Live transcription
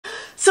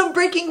Some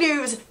breaking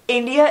news!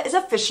 India is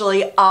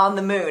officially on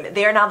the moon.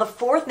 They are now the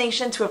fourth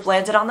nation to have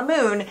landed on the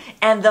moon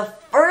and the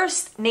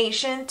first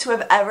nation to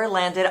have ever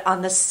landed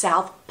on the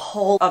south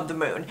pole of the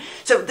moon.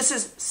 So this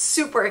is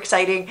super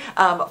exciting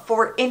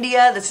for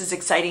India. This is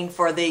exciting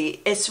for the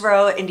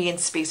ISRO, Indian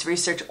Space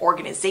Research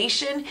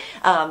Organization.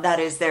 That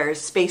is their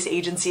space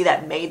agency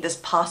that made this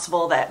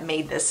possible, that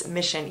made this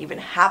mission even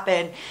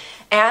happen.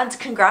 And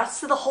congrats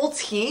to the whole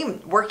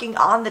team working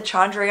on the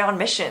Chandrayaan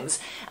missions.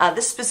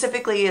 This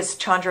specifically is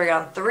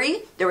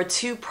Chandrayaan-3. There were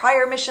two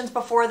prior missions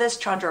before this,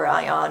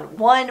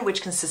 Chandrayaan-1,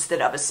 which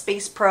consisted of a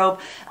space probe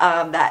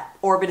that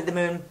orbited the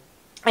moon,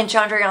 and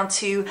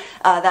Chandrayaan-2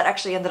 that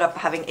actually ended up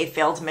having a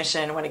failed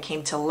mission when it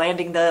came to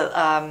landing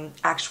the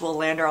actual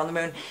lander on the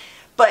moon.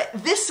 But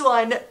this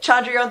one,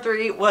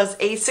 Chandrayaan-3, was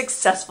a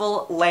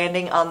successful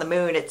landing on the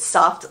moon. It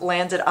soft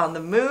landed on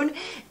the moon,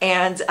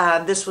 and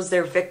this was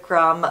their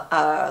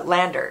Vikram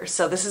lander.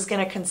 So this is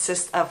going to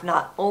consist of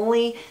not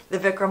only the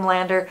Vikram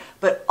lander,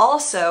 but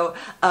also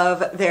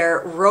of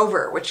their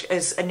rover, which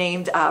is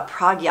named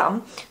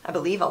Pragyan, I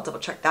believe. I'll double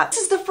check that.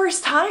 This is the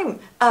first time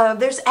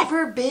there's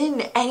ever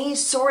been any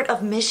sort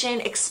of mission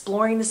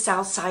exploring the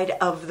south side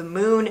of the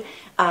moon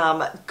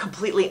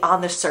completely on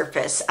the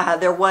surface.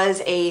 There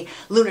was a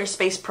lunar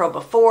space probe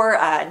before,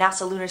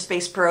 NASA lunar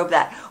space probe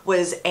that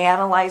was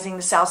analyzing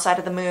the south side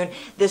of the moon.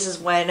 This is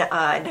when in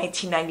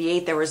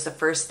 1998 there was the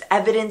first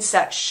evidence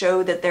that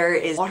showed that there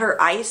is water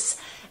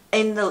ice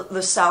in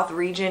the south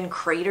region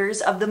craters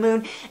of the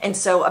moon, and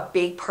so a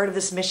big part of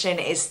this mission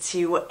is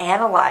to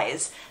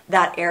analyze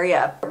that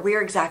area,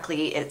 where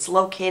exactly it's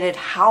located,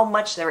 how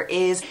much there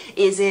is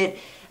it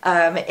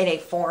in a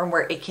form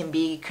where it can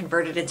be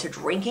converted into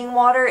drinking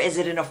water? Is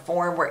it in a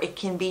form where it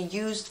can be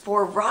used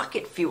for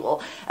rocket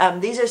fuel?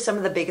 These are some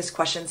of the biggest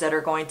questions that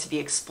are going to be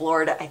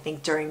explored, I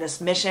think, during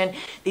this mission.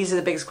 These are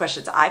the biggest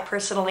questions I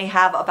personally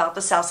have about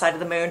the south side of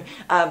the moon.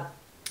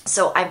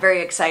 So I'm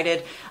very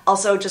excited.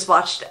 Also just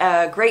watched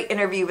a great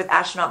interview with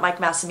astronaut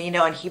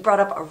Massimino, and he brought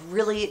up a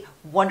really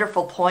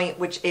wonderful point,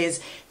 which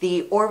is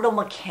the orbital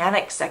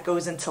mechanics that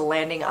goes into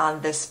landing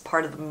on this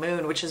part of the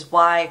moon, which is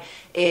why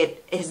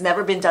it has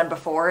never been done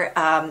before.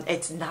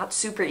 It's not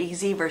super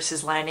easy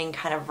versus landing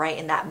kind of right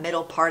in that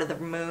middle part of the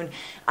moon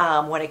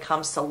when it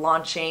comes to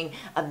launching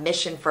a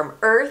mission from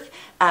Earth.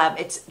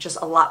 It's just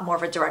a lot more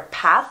of a direct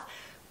path.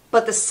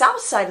 But the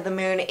south side of the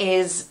moon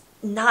is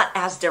not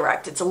as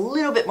direct. It's a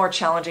little bit more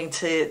challenging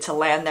to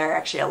land there,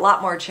 actually a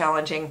lot more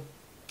challenging.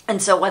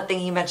 And so one thing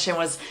he mentioned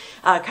was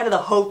kind of the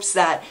hopes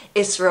that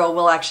ISRO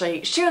will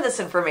actually share this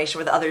information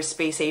with other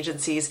space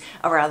agencies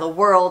around the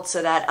world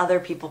so that other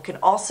people can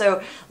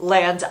also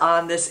land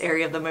on this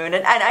area of the moon.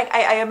 And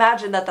I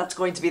imagine that that's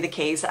going to be the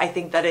case. I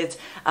think that it's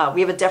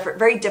we have a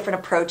very different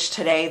approach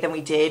today than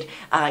we did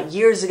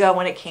years ago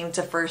when it came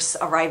to first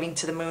arriving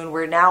to the moon,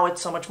 where now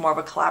it's so much more of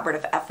a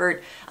collaborative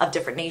effort of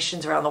different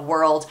nations around the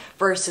world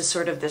versus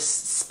sort of this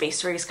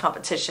space race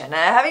competition.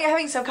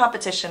 Having some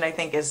competition, I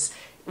think, is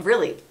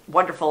really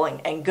wonderful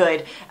and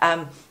good.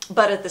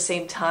 But at the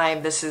same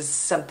time, this is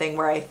something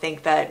where I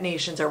think that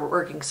nations are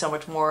working so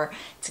much more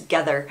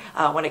together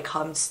when it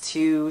comes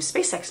to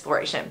space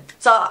exploration.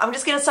 So I'm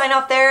just going to sign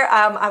off there.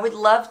 I would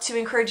love to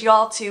encourage you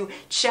all to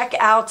check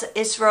out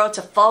ISRO,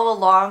 to follow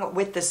along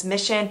with this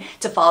mission,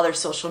 to follow their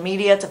social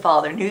media, to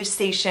follow their news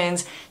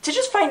stations, to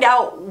just find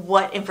out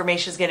what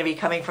information is going to be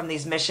coming from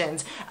these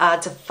missions,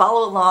 to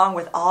follow along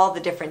with all the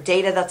different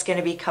data that's going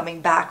to be coming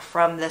back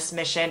from this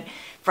mission,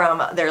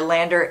 from their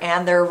lander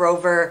and their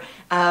rover,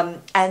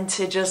 and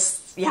to just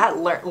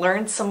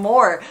learn some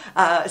more,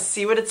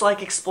 see what it's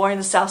like exploring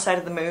the south side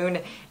of the moon.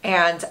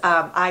 And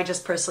I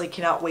just personally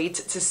cannot wait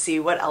to see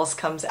what else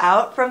comes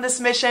out from this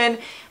mission.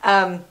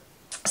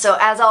 So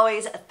as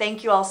always,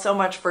 thank you all so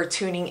much for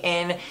tuning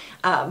in.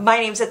 My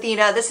name's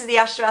Athena. This is the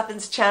Astro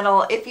Athens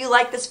channel. If you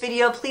like this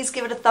video, please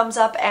give it a thumbs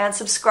up and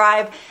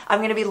subscribe. I'm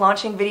going to be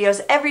launching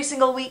videos every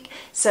single week,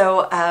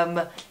 so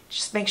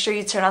just make sure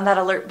you turn on that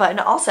alert button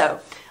also.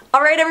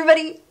 All right,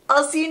 everybody,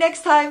 I'll see you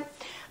next time.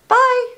 Bye!